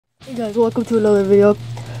Hey guys, welcome to another video.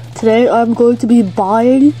 Today I'm going to be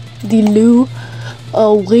buying the new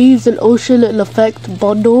Waves and Ocean and Effect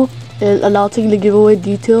bundle and announcing the giveaway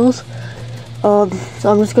details. So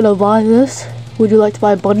I'm just gonna buy this. Would you like to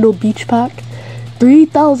buy a bundle beach pack?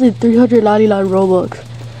 3,399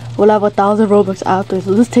 Robux. We'll have 1,000 Robux after,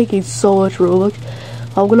 so this is taking so much Robux.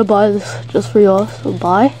 I'm gonna buy this just for y'all. So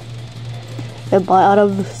buy. And buy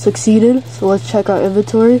item succeeded. So let's check our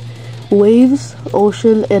inventory. Waves,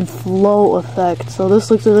 ocean, and flow effect. So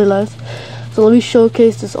this looks really nice. So let me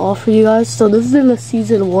showcase this all for you guys. So this is in the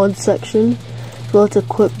season 1 section. So let's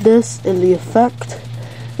equip this in the effect.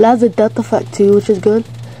 It has a death effect too, which is good.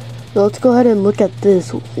 So let's go ahead and look at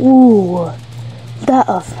this. Ooh, that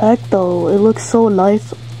effect though, it looks so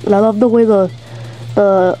nice. And I love the way the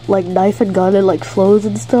like knife and gun it like flows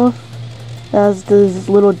and stuff. It has these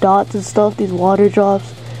little dots and stuff, these water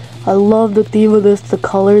drops. I love the theme of this. The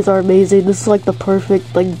colors are amazing. This is like the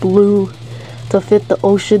perfect like blue to fit the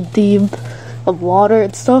ocean theme of water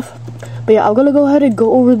and stuff. But yeah, I'm gonna go ahead and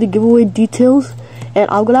go over the giveaway details, and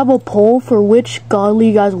I'm gonna have a poll for which godly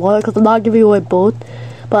you guys want, because I'm not giving away both,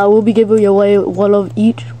 but I will be giving away one of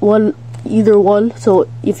each, either one. So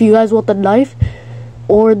if you guys want the knife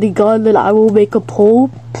or the gun, then I will make a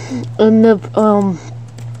poll in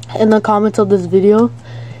the comments of this video.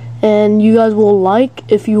 And you guys will like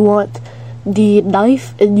if you want the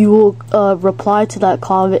knife, and you will reply to that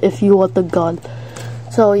comment if you want the gun.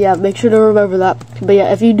 So yeah, make sure to remember that. But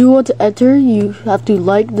yeah, if you do want to enter, you have to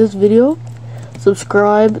like this video,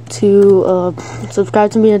 subscribe to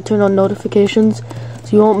me, and turn on notifications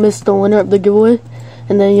so you won't miss the winner of the giveaway.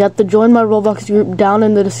 And then you have to join my Roblox group down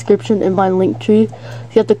in the description in my link tree.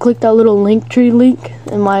 You have to click that little link tree link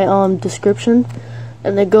in my description,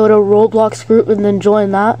 and then go to Roblox group and then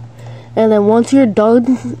join that. And then once you're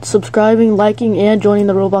done subscribing, liking, and joining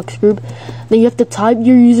the Roblox group, then you have to type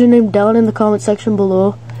your username down in the comment section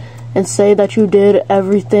below and say that you did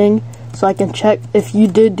everything, so I can check if you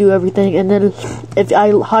did do everything. And then if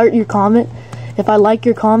I heart your comment, if I like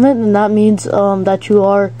your comment, then that means that you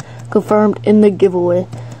are confirmed in the giveaway.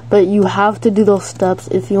 But you have to do those steps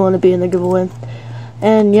if you want to be in the giveaway.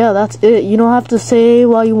 And yeah, that's it. You don't have to say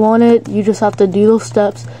why you want it. You just have to do those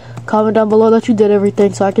steps. Comment down below that you did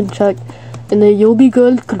everything so I can check, and then you'll be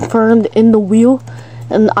good, confirmed in the wheel.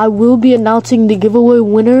 And I will be announcing the giveaway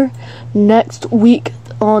winner next week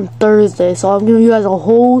on Thursday. So I'm giving you guys a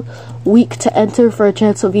whole week to enter for a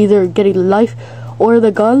chance of either getting the knife or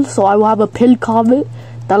the gun. So I will have a pinned comment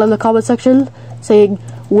down in the comment section saying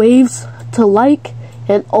waves to like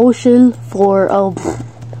and ocean for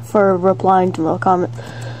replying to my comment.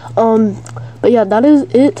 But yeah, that is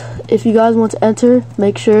it. If you guys want to enter,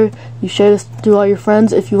 make sure you share this to all your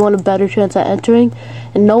friends if you want a better chance at entering.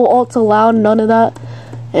 And no alts allowed, none of that.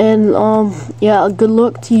 And yeah, good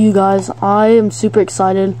luck to you guys. I am super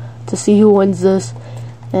excited to see who wins this.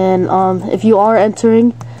 And if you are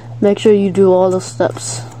entering, make sure you do all the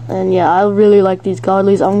steps. And yeah, I really like these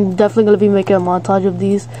godlies. I'm definitely going to be making a montage of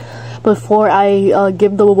these before I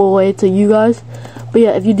give them away to you guys. But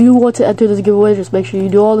yeah, if you do want to enter this giveaway, just make sure you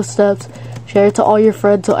do all the steps. Share it to all your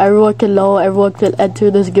friends so everyone can know, everyone can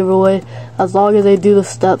enter this giveaway, as long as they do the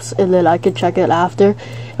steps, and then I can check it after.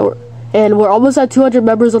 And we're almost at 200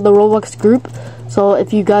 members of the Roblox group, so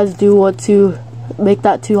if you guys do want to make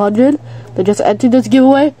that 200, then just enter this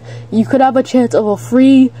giveaway. You could have a chance of a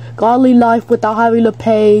free godly life without having to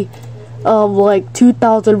pay like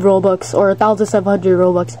 2,000 Robux or 1,700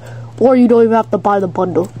 Robux, or you don't even have to buy the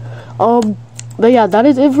bundle. But yeah, that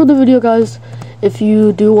is it for the video, guys. If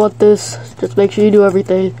you do want this, just make sure you do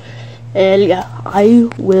everything. And yeah, I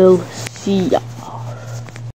will see ya.